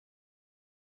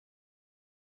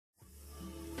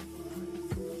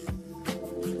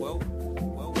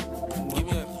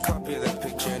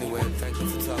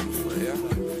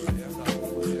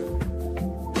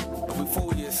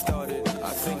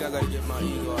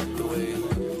start the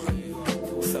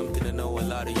way. Something to know a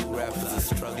lot of you rappers are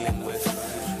struggling with.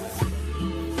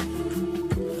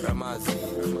 Ramazi,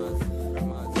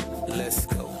 let's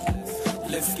go.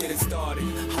 Let's get it started.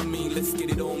 I mean, let's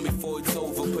get it on before it's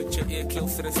over. Put your ear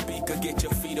close to the speaker, get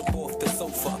your feet up off the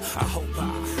sofa. I hope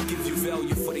I give you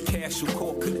value for the cash you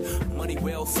corkered. Money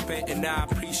well spent, and I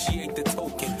appreciate the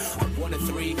token. I'm one of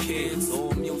 3 kids,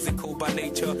 all musical by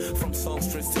nature. From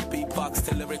songstress to beatbox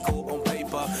to lyrical on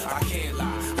paper. I can't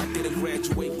lie, I didn't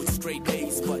graduate with straight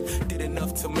A's, but did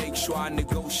enough to make sure I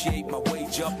negotiate my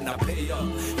wage up and I pay up.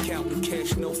 Counting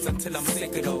cash notes until I'm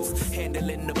sick of those.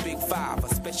 Handling the big 5, I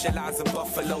specialize in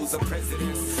buffaloes and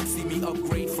presidents. See me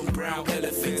upgrade from brown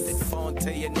elephants and Fonte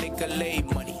and Nicolay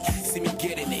money. See me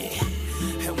getting it.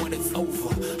 And when it's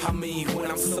over, I mean when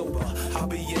I'm sober, I'll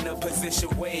be in a position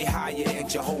way higher than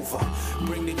Jehovah.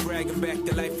 Bring the dragon back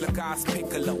to life like Oz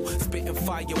Piccolo. Spitting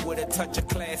fire with a touch of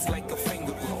class like a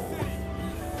finger roll.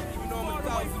 Even though I'm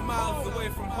 1,000 miles away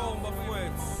from home, my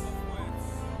friends,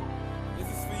 this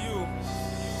is for you.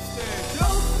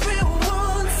 Don't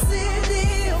one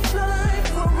city of life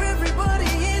for everybody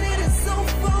in it is so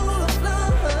full of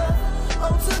love.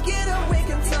 All together we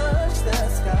can touch the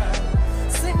sky.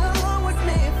 Sing along with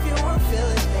me if you are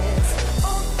feeling this.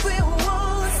 Open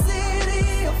one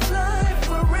city of life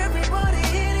for everybody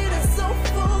in it is so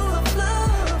full of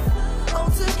love.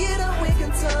 All together we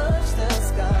can touch the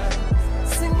sky.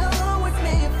 Sing along with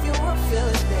me if you are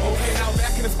feeling this. Okay, now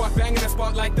back in the spot, banging the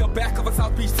spot like the back of a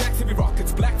South Beach taxi. We rock,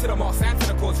 it's black to the moss, and to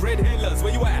the cause, red handlers,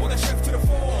 where you at? All the chef to the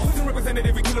floor. Who's the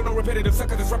representative? We kill them, no repetitive.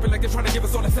 Suckers is rapping like they're trying to give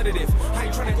us all a sedative. I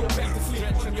ain't trying to go back to sleep.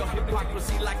 Stretching your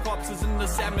hypocrisy like corpses in the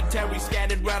cemetery,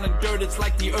 scattered round in dirt. It's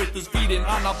like the earth is feeding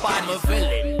on our bodies. I'm a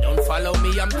villain, don't follow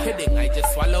me, I'm kidding. I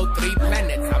just swallowed 3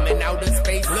 planets, I'm in outer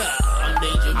space. Look, I'm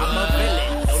dangerous. I'm a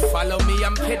villain, don't follow me,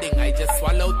 I'm kidding. I just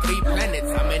swallowed 3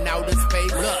 planets, I'm in outer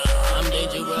space. Look, I'm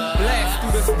dangerous. Blast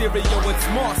through the stereo, it's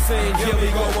Marseille. Here we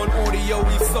go on audio,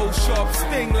 he's so sharp,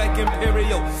 sting like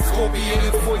Imperial. Scorpion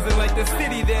is poison like the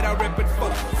city that I rep it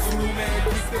for. Zulu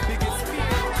man, he's the biggest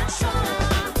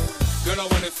Girl, I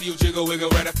wanna see you jiggle, wiggle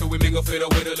right after we mingle. Fiddle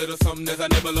with a little something as I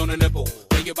nibble on a nipple.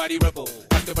 Make your body ripple.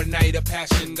 After a night of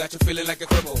passion, got you feeling like a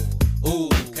cripple. Ooh,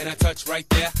 can I touch right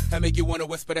there? I make you wanna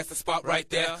whisper, that's the spot right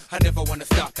there. I never wanna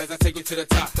stop as I take you to the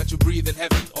top. Got you breathing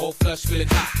heavy, all flush, feeling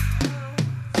hot.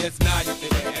 Yes, now you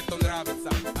think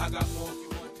I got more if you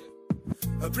want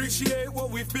it. Appreciate what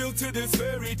we've built to this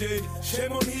very day.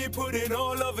 Shame on he putting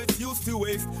all of its use to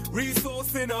waste.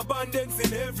 Resource in abundance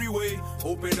in every way.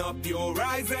 Open up your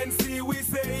eyes and see, we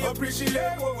say.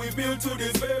 Appreciate what we built to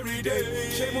this very day.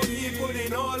 Shame on he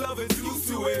putting all of its use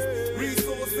to waste.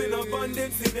 Resource in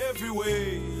abundance in every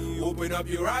way. Open up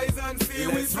your eyes and see,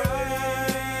 we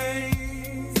say.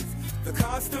 The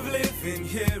cost of living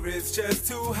here is just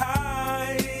too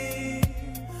high.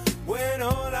 When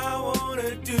all I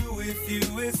wanna do with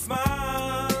you is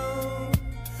smile.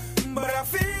 But I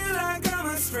feel like I'm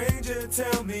a stranger,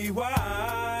 tell me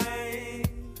why.